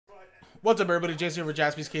What's up, everybody? Jason over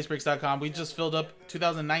JaspysCaseBreaks.com. We just filled up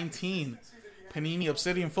 2019 Panini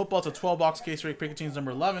Obsidian Football. It's a 12-box case break. Pickachene's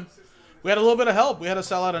number 11. We had a little bit of help. We had to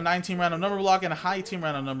sell out a 9-team random number block and a high-team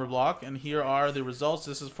random number block. And here are the results.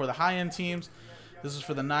 This is for the high-end teams. This is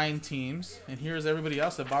for the 9 teams. And here's everybody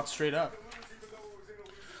else that bought straight up.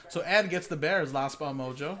 So Ed gets the Bears, last spot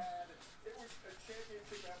mojo.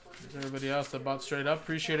 Here's everybody else that bought straight up.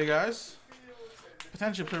 Appreciate it, guys.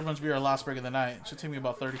 Potentially pretty much be our last break of the night. It should take me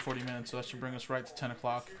about 30-40 minutes, so that should bring us right to 10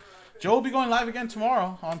 o'clock. Joe will be going live again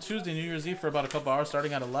tomorrow on Tuesday, New Year's Eve, for about a couple hours,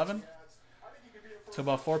 starting at 11 to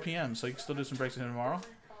about 4 p.m. So you can still do some breaks in tomorrow.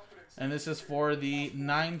 And this is for the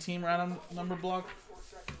 9-team random number block.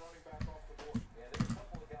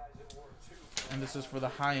 And this is for the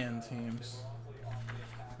high-end teams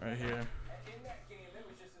right here.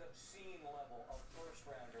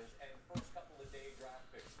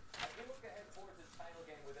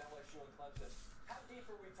 How deep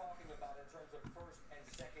are we talking about in terms of first and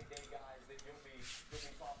second day guys that you'll be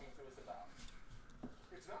talking to us about?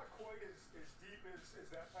 It's not quite as deep as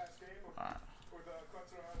that past game with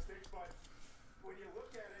Clemson Ohio State, but when you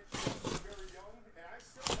look at it, it's very young, and I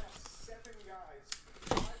still have 7 guys,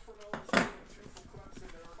 5 from LSU and 2 from Clemson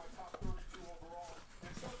that are my top 32 overall,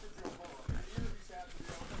 and it starts with Joe Burrow. And either of these have to be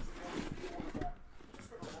offensive quarterback. Just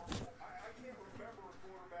been remarkable. I can't remember a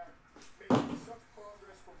quarterback making such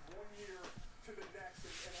progress from one year to the next,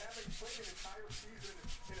 and having played an entire season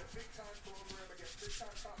in a big-time program against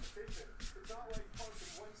big-time competition. It's not like Carson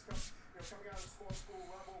Wentz coming out of the small school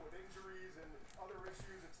level with injuries and other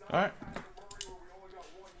issues. It's not like kind of Murray where we only got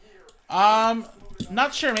 1 year.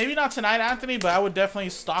 Not sure. Maybe not tonight, Anthony, but I would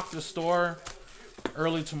definitely stock the store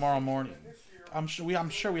early tomorrow morning. I'm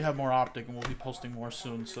sure we have more optic, and we'll be posting more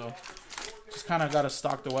soon. So just kind of got to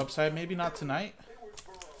stock the website. Maybe not tonight,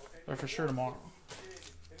 but for sure tomorrow.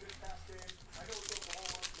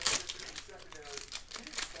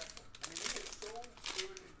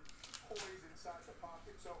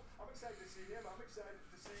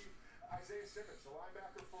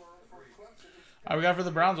 All right, we got for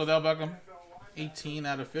the Browns, Odell Beckham, 18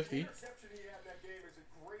 out of 50.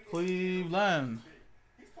 Cleveland,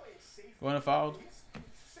 going to foul.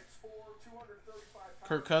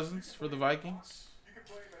 Kirk Cousins for the Vikings,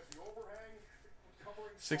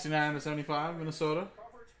 69 out of 75. Minnesota,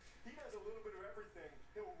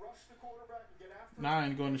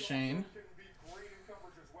 9 going to Shane.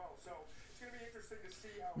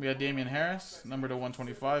 We got Damian Harris, number to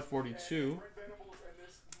 125, 42.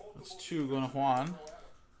 That's 2 going to Juan.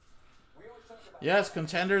 Yes,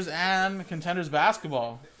 contenders and contenders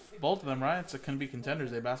basketball. Both of them, right? It's going to be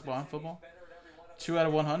contenders day, basketball and football. 2 out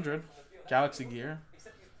of 100. Galaxy gear.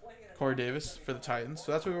 Corey Davis for the Titans.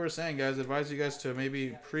 So that's what we were saying, guys. Advise you guys to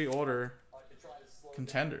maybe pre-order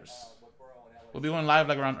contenders. We'll be going live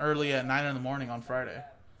like around early at 9 in the morning on Friday.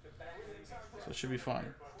 So it should be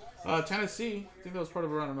fun. Tennessee. I think that was part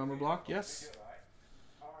of a random number block. Yes.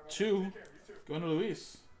 2 going to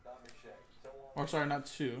Luis. Or sorry, not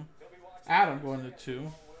 2. Adam going to 2.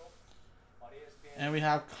 And we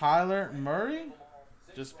have Kyler Murray.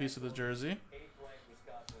 Just a piece of the jersey.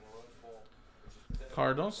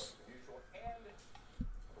 Cardinals.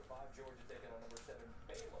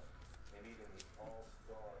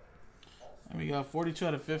 And we got 42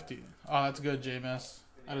 out of 50. Oh, that's good, JMS.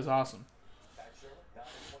 That is awesome.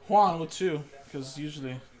 Juan with 2. Because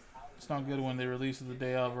usually it's not good when they release it the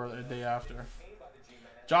day of or the day after.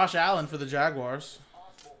 Josh Allen for the Jaguars.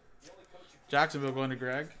 Jacksonville going to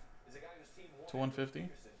Greg to 150.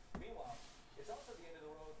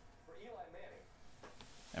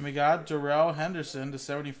 And we got Darrell Henderson to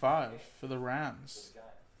 75 for the Rams.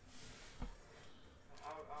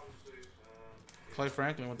 Clay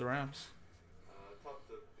Franklin with the Rams.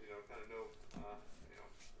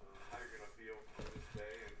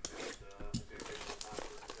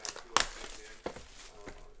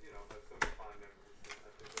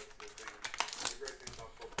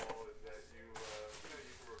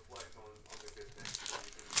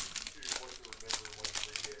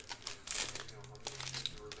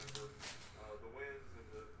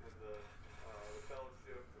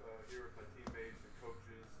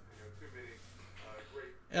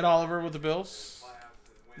 Ed Oliver with the Bills.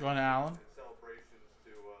 Going to Allen.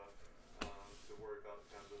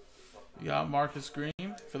 You got Marcus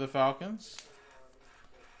Green for the Falcons.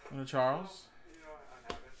 Going to Charles.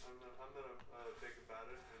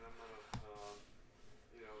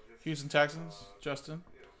 Houston Texans. Justin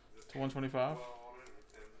to 125.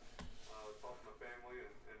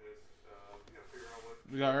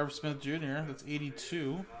 We got Irv Smith Jr. That's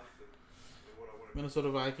 82. Minnesota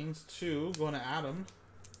Vikings 2 going to Adam.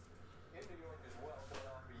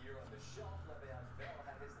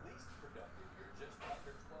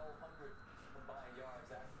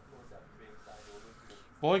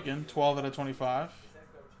 Boykin, 12 out of 25.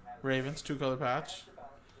 Ravens, 2-color patch.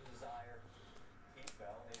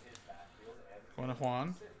 Going to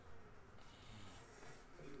Juan.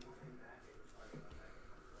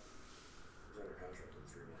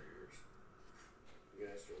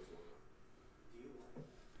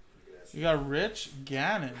 You got Rich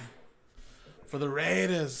Gannon for the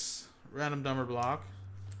Raiders. Random number block.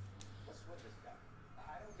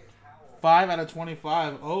 5 out of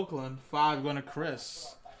 25. Oakland. 5 going to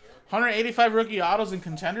Chris. 185 rookie autos and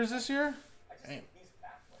contenders this year? Damn.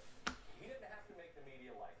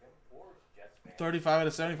 35 out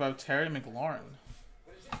of 75. Terry McLaurin.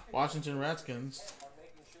 Washington Redskins.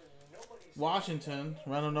 Washington.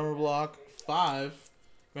 Random number block. 5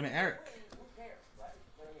 going to Eric.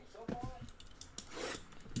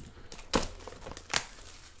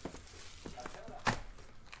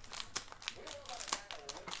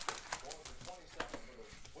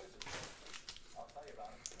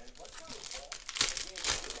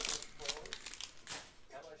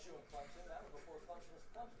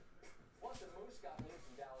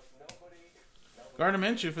 Gardner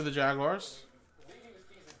Minshew for the Jaguars.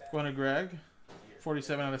 Going to Greg.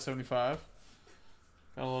 47 out of 75.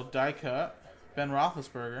 Got a little die cut. Ben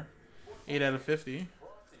Roethlisberger. 8 out of 50.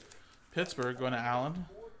 Pittsburgh going to Allen.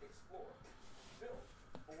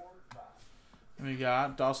 And we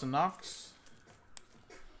got Dawson Knox.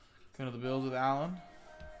 Going to the Bills with Allen.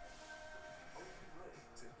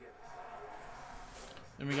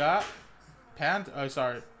 Then we got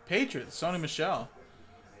Patriots. Sony Michel.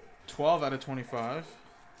 12 out of 25.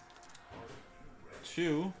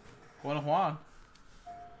 2. Going to Juan.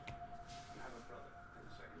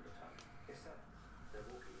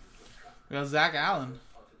 We got Zach Allen.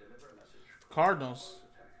 Cardinals.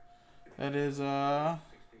 That is 8 out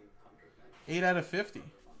of 50.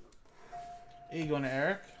 8 going to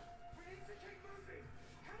Eric.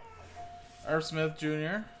 Irv Smith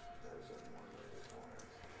Jr.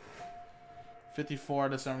 54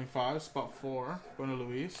 out of 75. Spot 4. Going to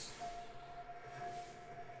Luis.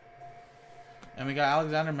 And we got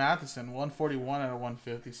Alexander Matheson. 141 out of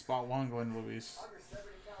 150. Spot 1 going to Luis.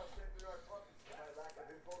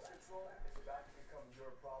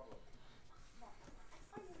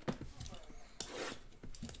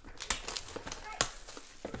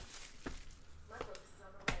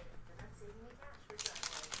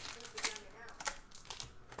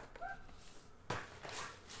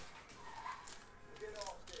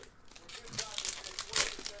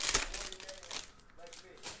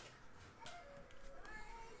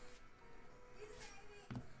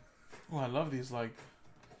 Oh, I love these like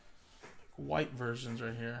white versions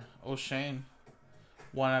right here. O'Shane,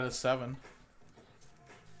 1 out of 7.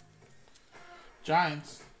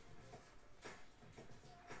 Giants,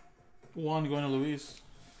 1 going to Luis.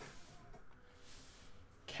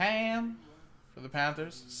 Cam for the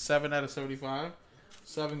Panthers, 7 out of 75.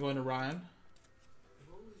 7 going to Ryan.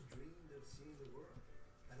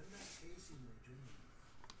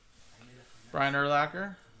 Brian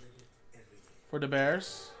Urlacher for the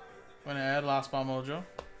Bears. Going to add Last Ball Mojo.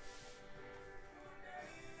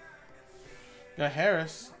 Got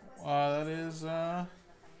Harris. That is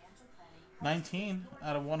 19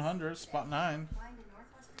 out of 100. Spot 9.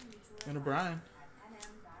 Going to Brian.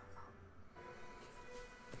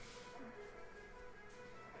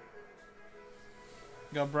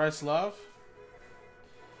 Got Bryce Love.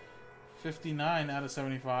 59 out of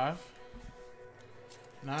 75.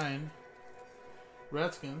 9.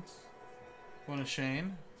 Redskins. Going to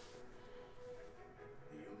Shane.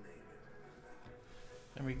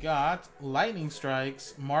 And we got Lightning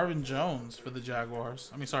Strikes, Marvin Jones for the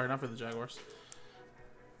Jaguars. I mean, sorry, not for the Jaguars.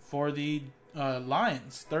 For the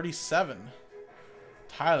Lions, 37.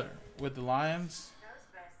 Tyler with the Lions.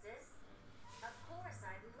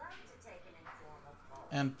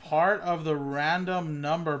 And part of the random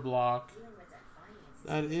number block,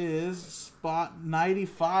 that is spot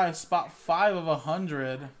 95, spot 5 of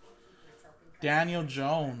 100, Daniel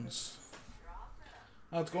Jones.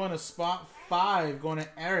 That's going to spot 5, going to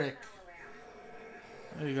Eric.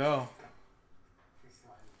 There you go.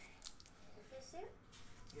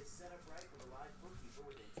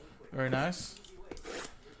 Very nice.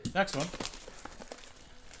 Next one.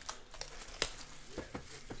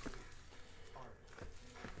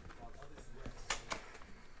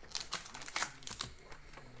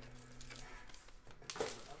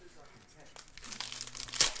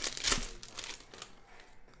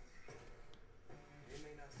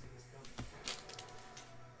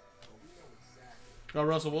 Got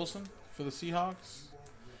Russell Wilson for the Seahawks.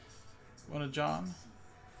 One of John.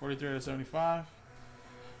 43 out of 75.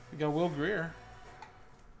 We got Will Greer.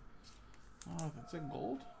 Oh, that's it.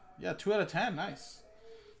 Gold. Yeah, 2 out of 10. Nice.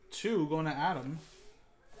 2 going to Adam.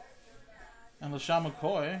 And LaShawn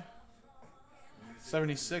McCoy.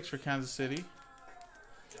 76 for Kansas City.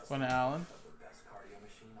 Going to Allen.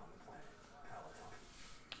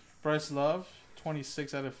 Bryce Love.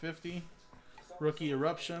 26 out of 50. Rookie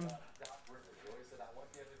Eruption.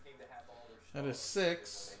 That is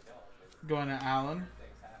 6. Going to Allen.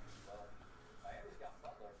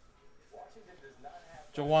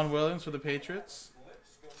 Jawan Williams for the Patriots.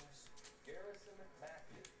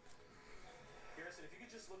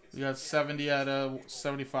 We got 70 out of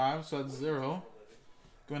 75, so that's 0.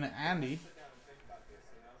 Going to Andy.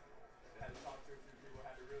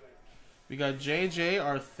 We got JJ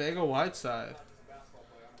Arcega-Whiteside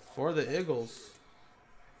for the Eagles.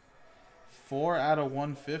 4 out of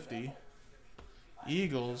 150.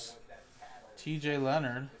 Eagles. TJ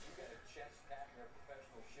Leonard.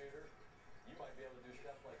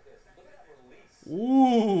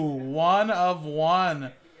 Ooh, 1 of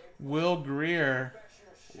 1. Will Greer.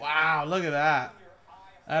 Wow, look at that.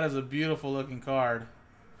 That is a beautiful looking card. And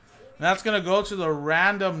that's going to go to the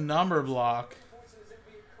random number block.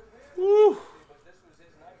 Woo.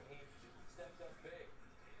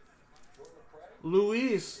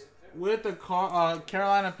 Luis with the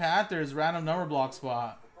Carolina Panthers random number block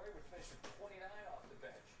spot.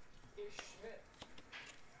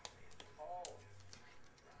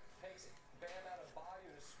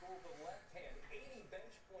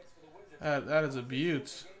 That is a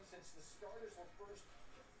beaut.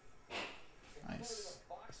 Nice.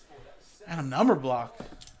 And a number block.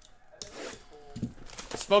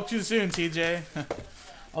 Spoke too soon, TJ.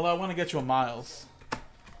 Although I want to get you a Miles.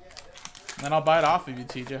 Then I'll buy it off of you,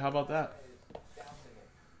 TJ. How about that?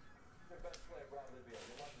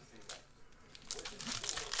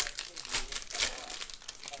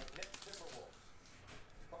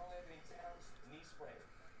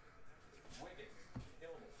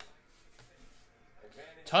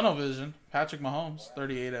 Tunnel vision. Patrick Mahomes,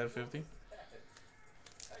 38 out of 50.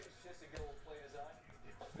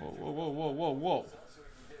 Whoa, whoa, whoa, whoa, whoa, whoa.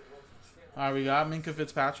 All right, we got Minka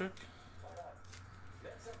Fitzpatrick.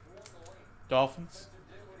 Dolphins.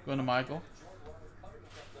 Going to Michael.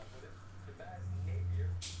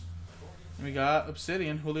 And we got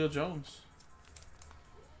Obsidian, Julio Jones.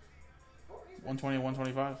 120,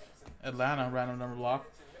 125. Atlanta, random number block.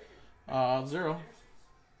 0.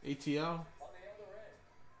 ATL.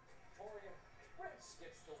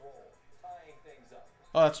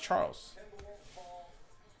 Oh, that's Charles.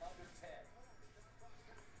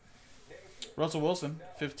 Russell Wilson,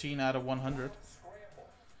 15 out of 100.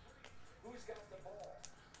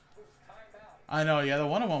 I know, yeah, the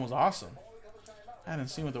one-on-one was awesome. I hadn't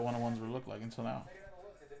seen what the one-on-ones would look like until now.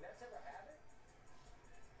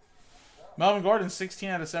 Melvin Gordon, 16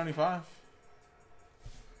 out of 75.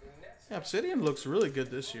 Yeah, Obsidian looks really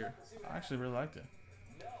good this year. I actually really liked it.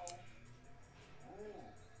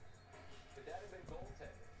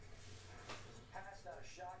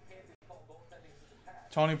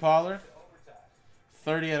 Tony Pollard,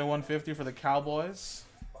 30 out of 150 for the Cowboys.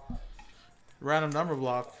 Random number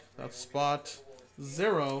block. That's spot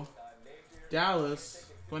 0. Dallas,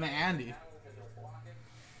 going to Andy.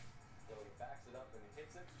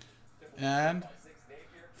 And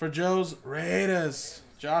for Joe's Raiders,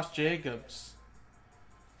 Josh Jacobs.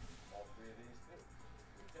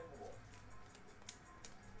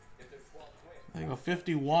 There you go,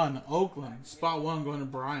 51, Oakland. Spot 1 going to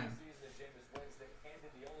Brian.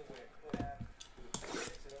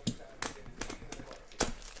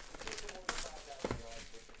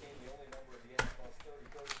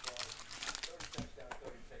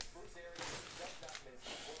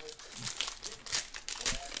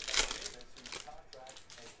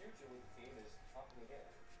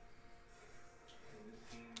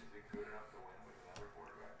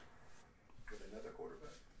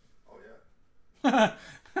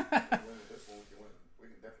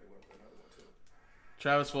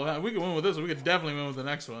 Travis Fulham. We can win with this one. We could definitely win with the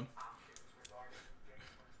next one.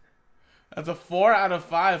 That's a 4 out of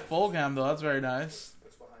 5 Fulham, though. That's very nice.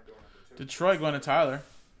 Detroit going to Tyler.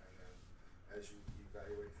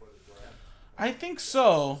 I think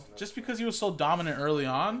so. Just because he was so dominant early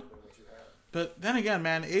on. But then again,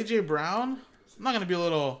 man, A.J. Brown, I'm not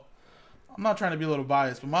trying to be a little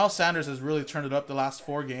biased, but Miles Sanders has really turned it up the last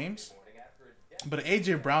 4 games. But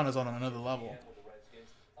A.J. Brown is on another level.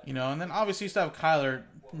 You know, and then obviously you still have Kyler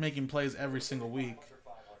making plays every single week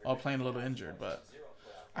while playing a little injured. But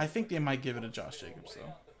I think they might give it to Josh Jacobs,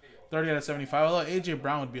 though. 30 out of 75. Although A.J.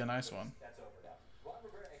 Brown would be a nice one.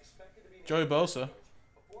 Joey Bosa.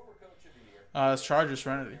 It's Chargers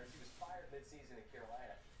Serenity.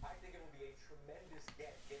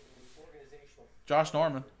 Josh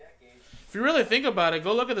Norman. If you really think about it,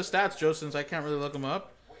 go look at the stats, Joe, since I can't really look them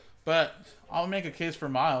up. But I'll make a case for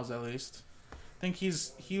Miles at least. I think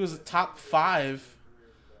he was top 5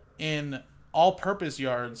 in all-purpose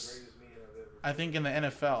yards, I think, in the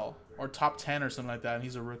NFL, or top 10 or something like that, and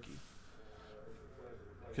he's a rookie.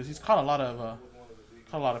 Because he's caught a lot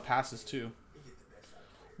of passes too.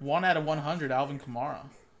 1 out of 100, Alvin Kamara.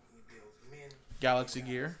 Galaxy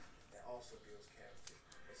Gear.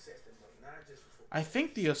 I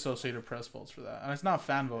think the Associated Press votes for that. And it's not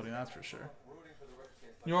fan voting, that's for sure.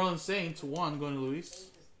 New Orleans Saints, 1, going to Luis.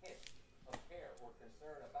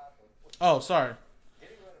 Oh, sorry.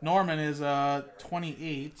 Norman is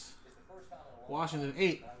 28. Washington,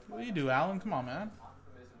 8. What do you do, Alan? Come on, man.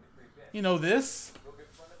 You know this?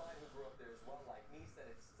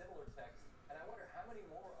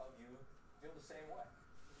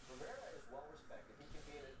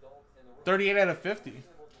 $38 out of 50.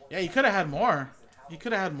 Yeah, he could have had more. He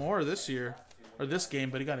could have had more this year, or this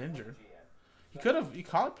game, but he got injured. He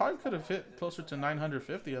probably could have hit closer to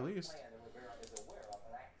 950 at least.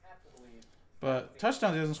 But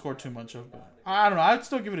touchdowns he hasn't scored too much of. But I don't know. I'd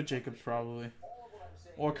still give it to Jacobs probably,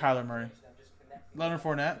 or Kyler Murray. Leonard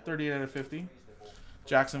Fournette, 38 out of 50.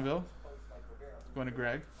 Jacksonville, going to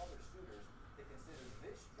Greg.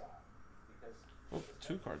 Oh,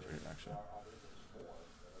 2 cards right here actually.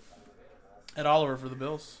 Ed Oliver for the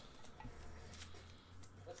Bills.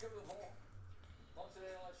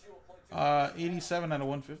 87 out of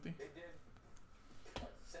 150.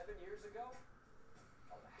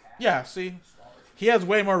 Yeah, see? He has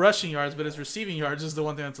way more rushing yards, but his receiving yards is the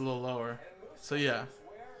one thing that's a little lower. So, yeah.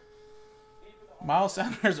 Miles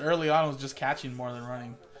Sanders early on was just catching more than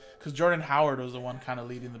running. Because Jordan Howard was the one kind of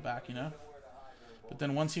leading the back, you know? But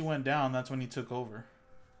then once he went down, that's when he took over.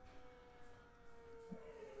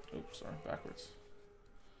 Oops, sorry, backwards.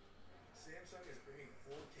 Samsung is bringing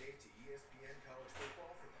 4K to ESPN college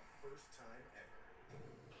football for the first time ever.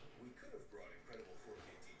 We could have brought incredible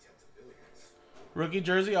 4K detail to billions. Rookie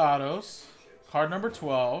jersey autos. Card number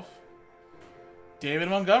 12. David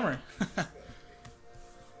Montgomery.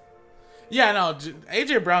 Yeah, no,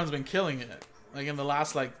 AJ Brown's been killing it. Like in the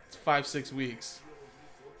last 5-6 weeks.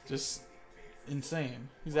 Just insane.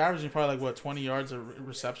 He's averaging probably 20 yards a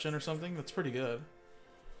reception or something. That's pretty good.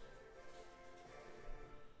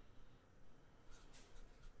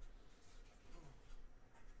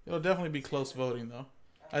 It'll definitely be close voting, though.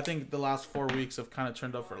 I think the last 4 weeks have kind of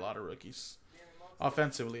turned up for a lot of rookies.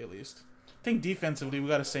 Offensively, at least. I think defensively, we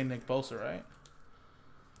got to say Nick Bosa, right?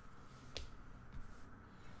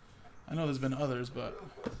 I know there's been others, but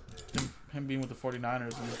him being with the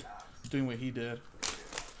 49ers and doing what he did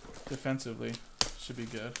defensively should be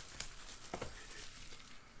good.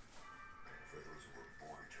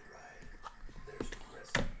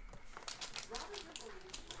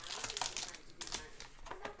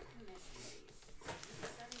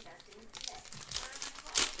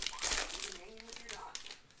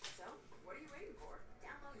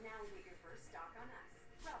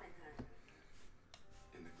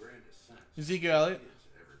 Ezekiel Elliott,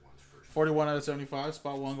 41 out of 75,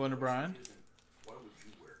 spot 1 going to Brian.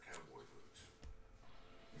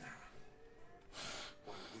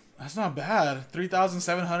 That's not bad.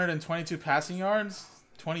 3,722 passing yards,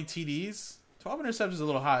 20 TDs. 12 interceptions is a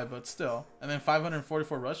little high, but still. And then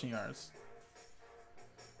 544 rushing yards.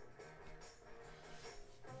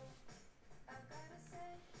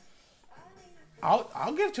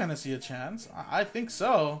 I'll give Tennessee a chance. I think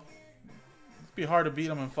so. It'd be hard to beat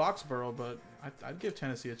them in Foxborough, but I'd give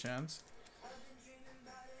Tennessee a chance.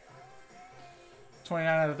 29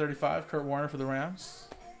 out of 35, Kurt Warner for the Rams.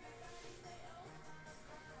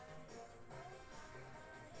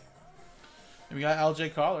 And we got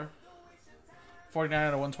LJ Collar. 49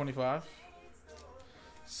 out of 125.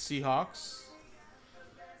 Seahawks.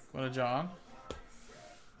 Going to John.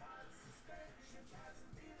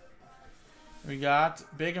 We got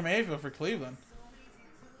Baker Mayfield for Cleveland.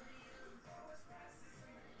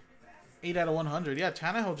 8 out of 100. Yeah,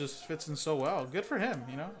 Tannehill just fits in so well. Good for him,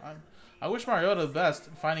 you know. I wish Mariota the best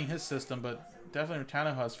finding his system, but definitely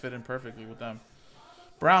Tannehill has fit in perfectly with them.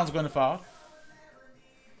 Browns going to foul.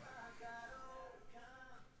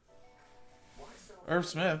 Irv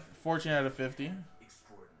Smith, 14 out of 50.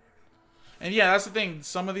 And yeah, that's the thing.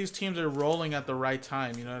 Some of these teams are rolling at the right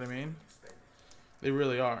time, you know what I mean? They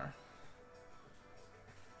really are.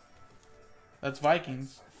 That's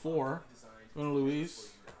Vikings, 4. Going to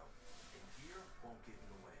Luis.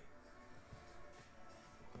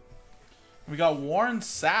 We got Warren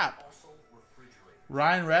Sapp.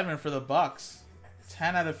 Ryan Redmond for the Bucks.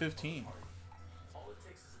 10 out of 15.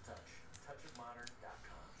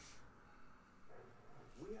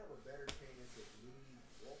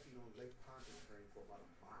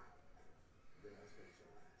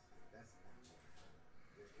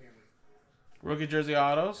 Rookie jersey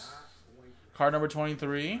autos. Card number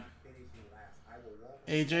 23.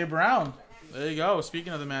 A.J. Brown. There you go.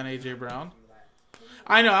 Speaking of the man, A.J. Brown.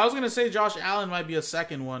 I know. I was going to say Josh Allen might be a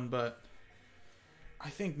second one, but I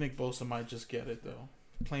think Nick Bosa might just get it, though.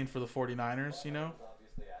 Playing for the 49ers, you know.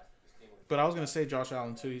 But I was going to say Josh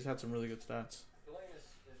Allen, too. He's had some really good stats.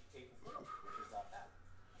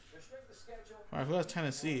 All right, who has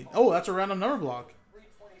Tennessee? Oh, that's a random number block.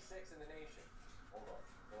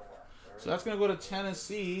 So that's going to go to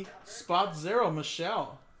Tennessee. Spot 0,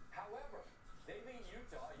 Michelle. However, they beat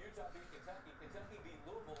Utah. Utah beat Kentucky. Kentucky beat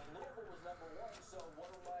Louisville. And Louisville was number 1. So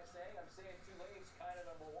what am I saying? I'm saying Tulane's kind of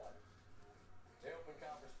number 1. They open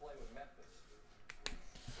conference play with Memphis.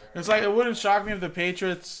 It's like it wouldn't shock me if the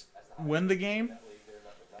Patriots win the game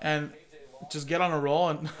and just get on a roll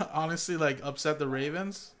and honestly like upset the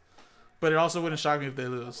Ravens. But it also wouldn't shock me if they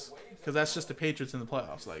lose because that's just the Patriots in the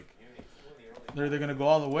playoffs. Like they're either gonna go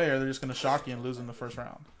all the way or they're just gonna shock you and lose in the first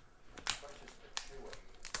round.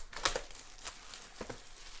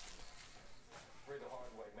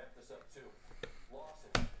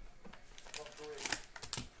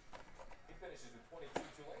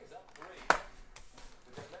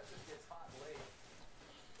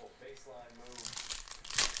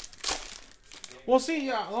 Well, see,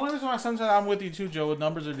 yeah, the only reason why sometimes I'm with you too, Joe, with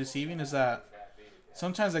numbers are deceiving is that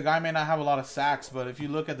sometimes the guy may not have a lot of sacks, but if you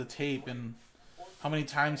look at the tape and how many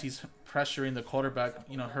times he's pressuring the quarterback,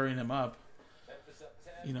 you know, hurrying him up,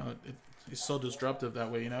 you know, it's so disruptive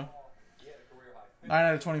that way, you know. 9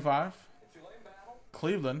 out of 25.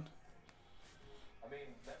 Cleveland.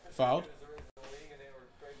 Fouled.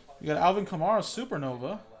 You got Alvin Kamara,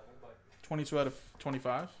 Supernova. 22 out of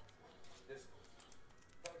 25.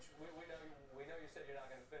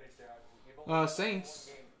 Saints.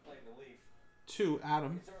 2,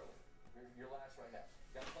 Adam. You're last right now.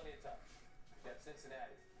 Got plenty of time. Got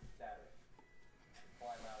Cincinnati Saturday.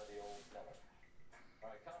 Climb out of the old cellar. All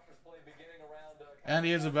right, conference play beginning around.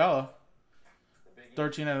 Andy Isabella.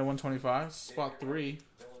 13 out of 125. Spot 3.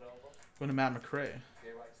 Going to Matt McRae.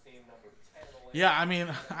 Yeah, I mean,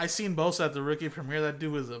 I seen Bosa at the rookie premiere. That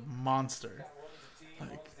dude was a monster.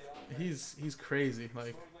 Like, he's crazy.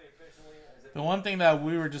 Like, the one thing that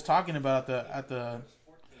we were just talking about at the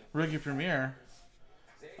rookie premiere,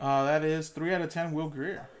 that is 3 out of 10 Will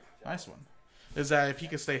Grier. Nice one. Is that if he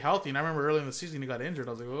could stay healthy, and I remember early in the season he got injured.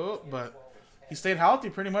 I was like, oh, but he stayed healthy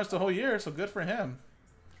pretty much the whole year, so good for him.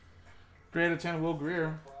 3 out of 10 Will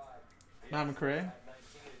Grier. Matt McRae.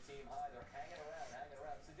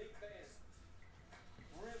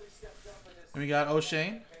 And we got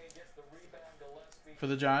O'Shane for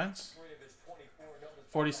the Giants.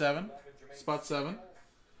 47. Spot 7.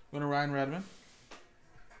 Going to Ryan Redmond.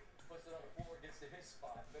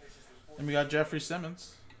 And we got Jeffrey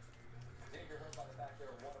Simmons.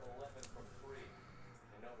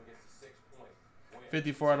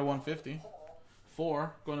 54 out of 150.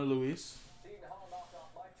 4 going to Luis.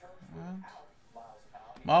 And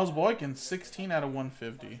Miles Boykin, 16 out of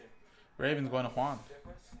 150. Ravens going to Juan.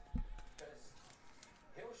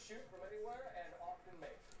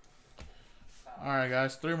 Alright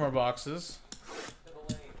guys, 3 more boxes.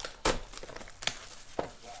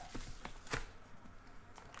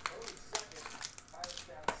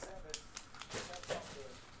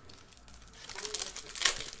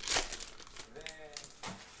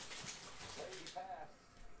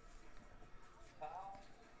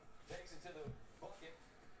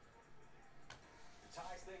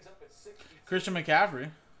 Christian McCaffrey,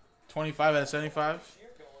 25 out of 75.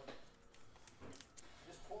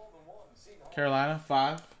 Carolina,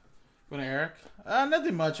 5. Going to Eric.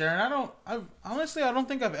 Nothing much, Aaron. Honestly, I don't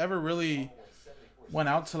think I've ever really went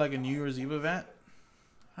out to like a New Year's Eve event.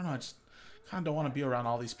 I don't know. I just kind of don't want to be around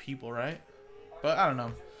all these people, right? But I don't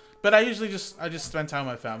know. But I just spend time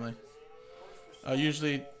with my family.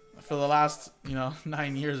 Usually for the last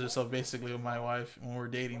 9 years or so, basically with my wife when we're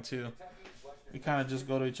dating too. We kind of just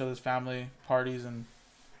go to each other's family parties and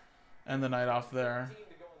end the night off there.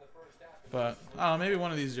 But I don't know, maybe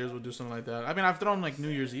one of these years we'll do something like that. I mean, I've thrown like New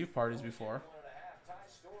Year's Eve parties before,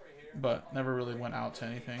 but never really went out to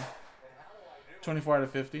anything. 24 out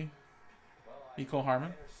of 50. Eco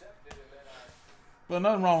Harmon. But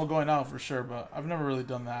nothing wrong with going out for sure, but I've never really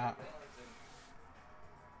done that.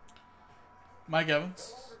 Mike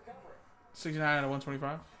Evans. 69 out of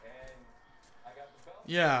 125.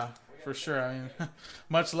 Yeah, for sure. I mean,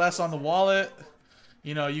 much less on the wallet.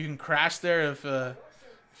 You can crash there if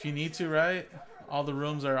you need to, right? All the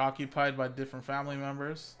rooms are occupied by different family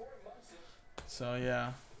members. So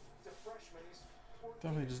yeah,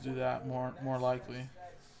 definitely just do that more likely.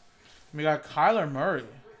 We got Kyler Murray.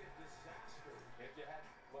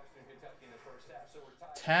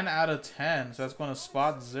 10 out of 10. So that's going to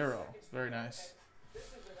spot 0. Very nice.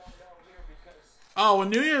 Oh, well,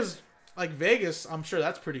 New Year's, like Vegas, I'm sure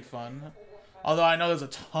that's pretty fun. Although I know there's a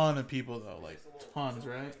ton of people, though. Like, tons,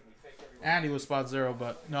 right? Andy was spot 0,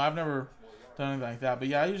 but no, I've never done anything like that. But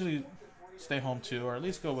yeah, I usually stay home too, or at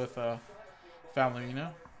least go with family, you know?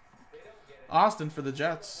 Austin for the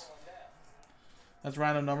Jets. That's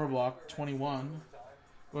random number block, 21.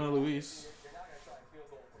 Going to Luis.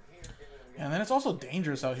 And then it's also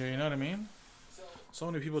dangerous out here, you know what I mean? So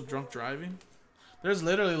many people drunk driving. There's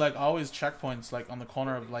literally like always checkpoints like on the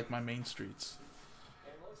corner of like my main streets.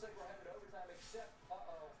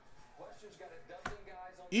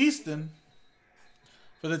 Easton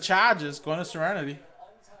for the Chargers, going to Serenity.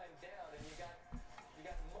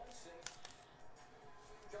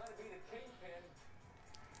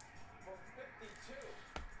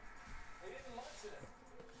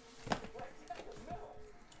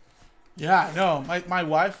 Yeah, I know. My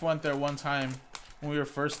wife went there one time when we were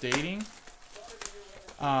first dating.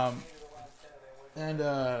 And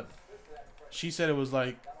she said it was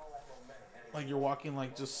like you're walking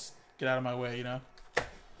like just get out of my way, you know?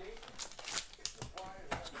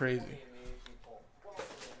 It's crazy.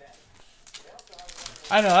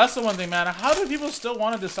 I know, that's the one thing, man. How do people still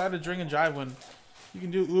want to decide to drink and drive when you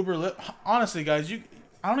can do Uber, Lyft? Honestly, guys,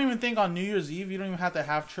 I don't even think on New Year's Eve you don't even have to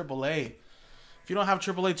have AAA. If you don't have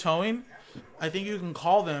AAA towing, I think you can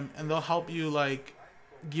call them and they'll help you, like,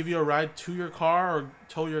 give you a ride to your car or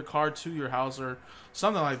tow your car to your house or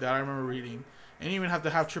something like that. I remember reading. And you even have to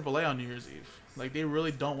have AAA on New Year's Eve. Like, they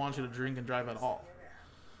really don't want you to drink and drive at all.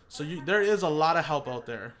 So there is a lot of help out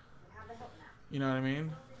there. You know what I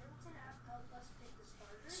mean?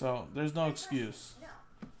 So there's no excuse.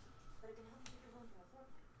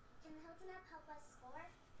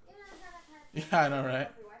 Yeah, I know, right?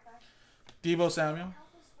 Debo Samuel.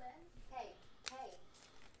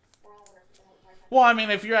 Well, I mean,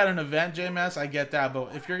 if you're at an event, JMS, I get that.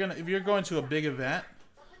 But if you're going to a big event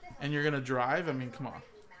and you're gonna drive, I mean, come on,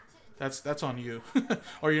 that's on you.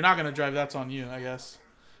 Or you're not gonna drive, that's on you, I guess.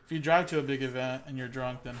 If you drive to a big event and you're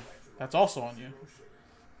drunk, then that's also on you.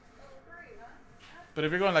 But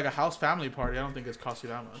if you're going like a house family party, I don't think it's cost you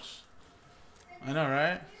that much. I know,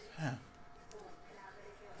 right? Yeah.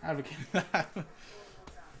 I advocate that.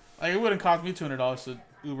 Like, it wouldn't cost me $200 to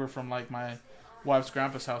Uber from like my wife's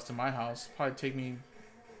grandpa's house to my house. Probably take me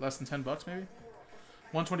less than $10 maybe.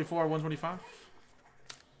 124, 125.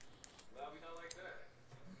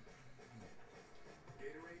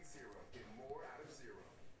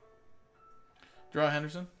 Draw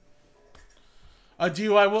Henderson. A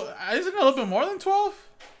DUI isn't it a little bit more than 12?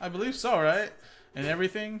 I believe so, right? And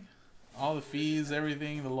everything, all the fees,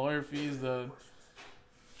 everything, the lawyer fees, the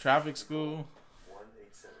traffic school.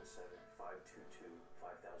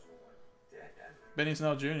 Benny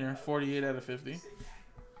Snell Jr., 48 out of 50. I wish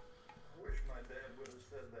my dad would have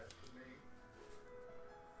said that to me.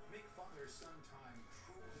 Make Father's Son time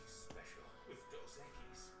truly special with Dos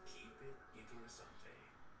Equis. Keep it interessante.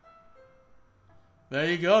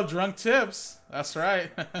 There you go, drunk tips. That's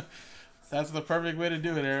right. That's the perfect way to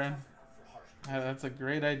do it, Aaron. That's a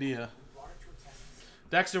great idea.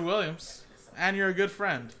 Dexter Williams. And you're a good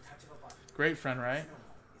friend. Great friend, right?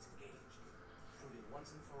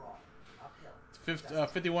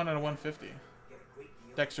 51 out of 150.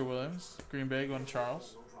 Dexter Williams. Green Bay going to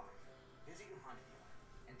Charles.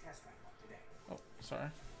 Oh, sorry.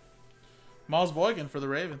 Miles Boykin for the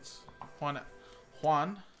Ravens. Juan.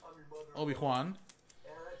 Obi-Juan.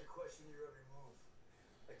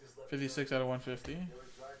 56 out of 150.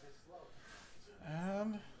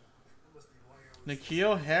 And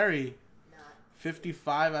N'Keal Harry.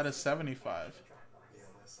 55 out of 75.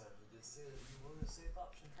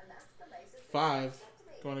 5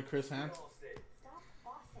 going to Chris Hansen.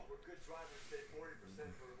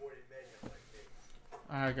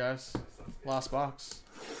 Alright, guys. Last box.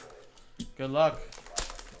 Good luck.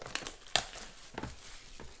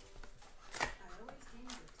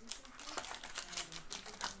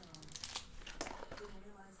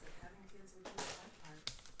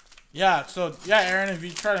 Yeah, so, yeah, Aaron, if you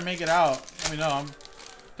try to make it out, let me know. I'm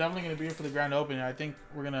definitely going to be here for the grand opening. I think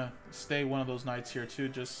we're going to stay one of those nights here, too,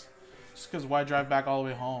 just because why drive back all the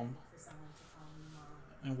way home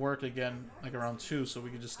and work again like around 2, so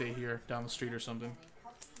we could just stay here down the street or something.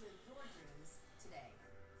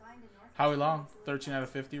 Howie Long, 13 out of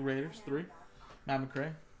 50. Raiders, 3. Matt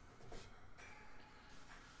McRae.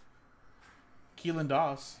 Keelan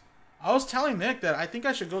Doss. I was telling Nick that I think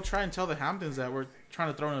I should go try and tell the Hamptons that we're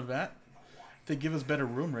trying to throw an event to give us better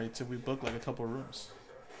room rates if we book like a couple rooms.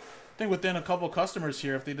 think within a couple customers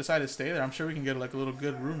here, if they decide to stay there, I'm sure we can get like a little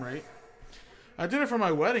good room rate. I did it for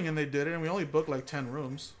my wedding, and they did it, and we only booked like 10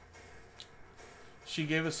 rooms. She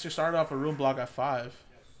started off a room block at 5.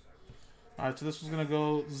 All right, so this was gonna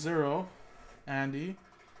go 0, Andy,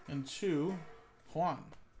 and 2, Juan,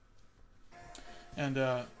 and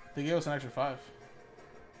they gave us an extra 5.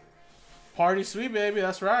 Party sweet, baby.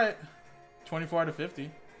 That's right. 24 out of 50.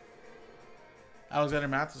 Alexander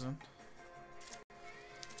Matheson.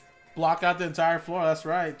 Block out the entire floor. That's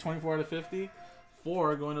right. 24 out of 50.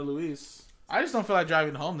 4 going to Luis. I just don't feel like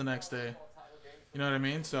driving home the next day. You know what I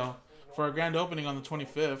mean? So for our grand opening on the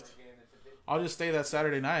 25th, I'll just stay that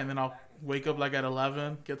Saturday night, and then I'll wake up like at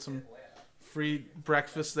 11, get some free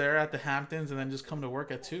breakfast there at the Hamptons, and then just come to work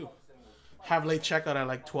at 2. Have late checkout at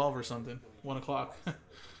like 12 or something, 1 o'clock.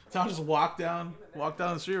 So I'll just walk down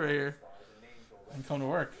the street right here and come to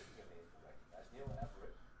work.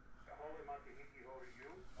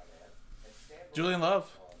 Julian Love.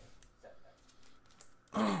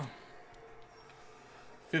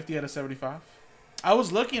 50 out of 75. I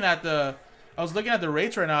was looking at the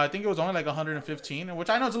rates right now. I think it was only like 115, which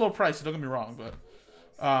I know it's a little pricey, don't get me wrong, but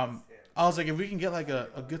I was like, if we can get like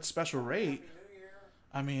a good special rate,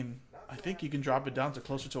 I mean, I think you can drop it down to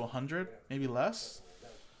closer to 100, maybe less.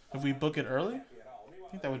 If we book it early, I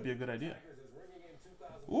think that would be a good idea.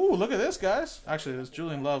 Ooh, look at this, guys. Actually, this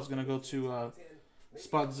Julian Love's going to go to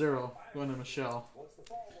spot 0, going to Michelle.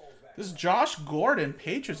 This is Josh Gordon,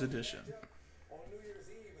 Patriots edition.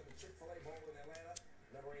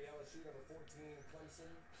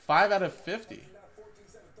 5 out of 50.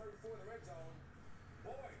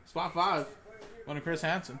 Spot 5, going to Chris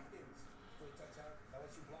Hansen.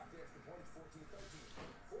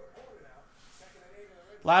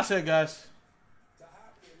 Last hit, guys.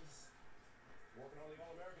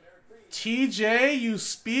 TJ, you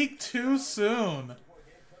speak too soon.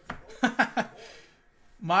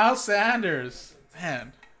 Miles Sanders.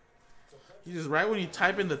 Man. You just, right when you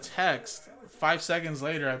type in the text, 5 seconds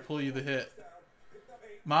later, I pull you the hit.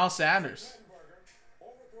 Miles Sanders.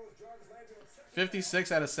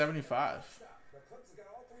 56 out of 75.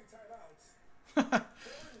 And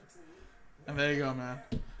there you go, man.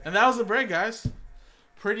 And that was the break, guys.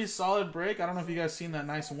 Pretty solid break. I don't know if you guys seen that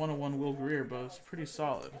nice 101 Will Greer, but it's pretty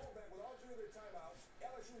solid.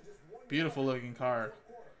 Beautiful looking card.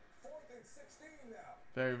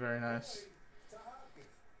 Very, very nice.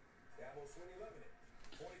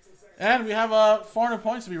 And we have 400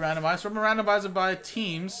 points to be randomized. So we're going to randomize it by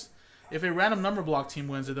teams. If a random number block team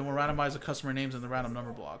wins it, then we'll randomize the customer names in the random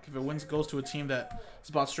number block. If it goes to a team that is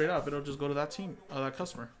about straight up, it'll just go to that team, that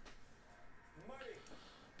customer.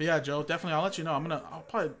 But yeah, Joe, definitely, I'll let you know. I'll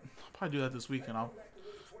probably do that this weekend. I'll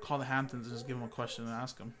call the Hamptons and just give them a question and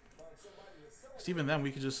ask them. Because even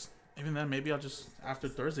then, maybe I'll just, after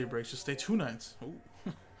Thursday breaks, just stay 2 nights. Ooh.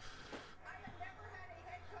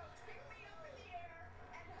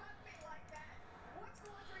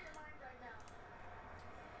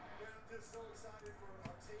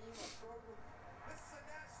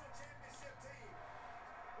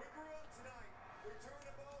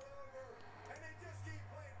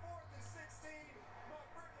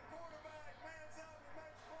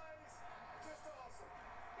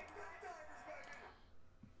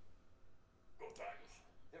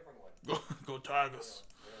 Go Tigers.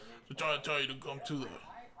 They're trying to tell you to come to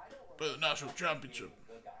play the national championship.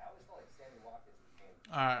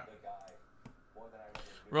 Alright.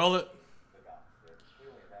 Roll it.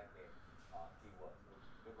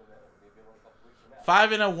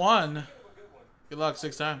 5 and a 1. Good luck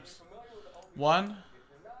 6 times. 1,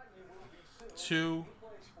 2,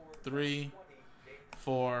 3,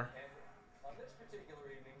 4,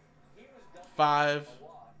 5.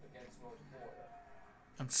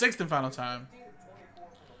 And 6th and final time.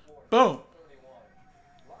 Boom.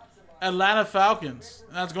 Atlanta Falcons.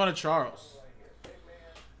 And that's going to Charles.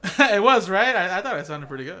 It was, right? I thought it sounded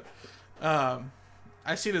pretty good. I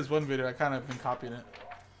see this one video. I kind of been copying it.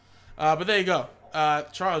 But there you go.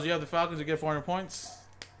 Charles, you have the Falcons to get 400 points.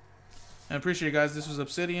 And appreciate you guys. This was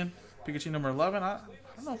Obsidian. Pikachu number 11. I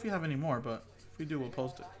don't know if we have any more, but if we do, we'll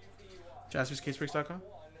post it. JaspysCaseBreaks.com.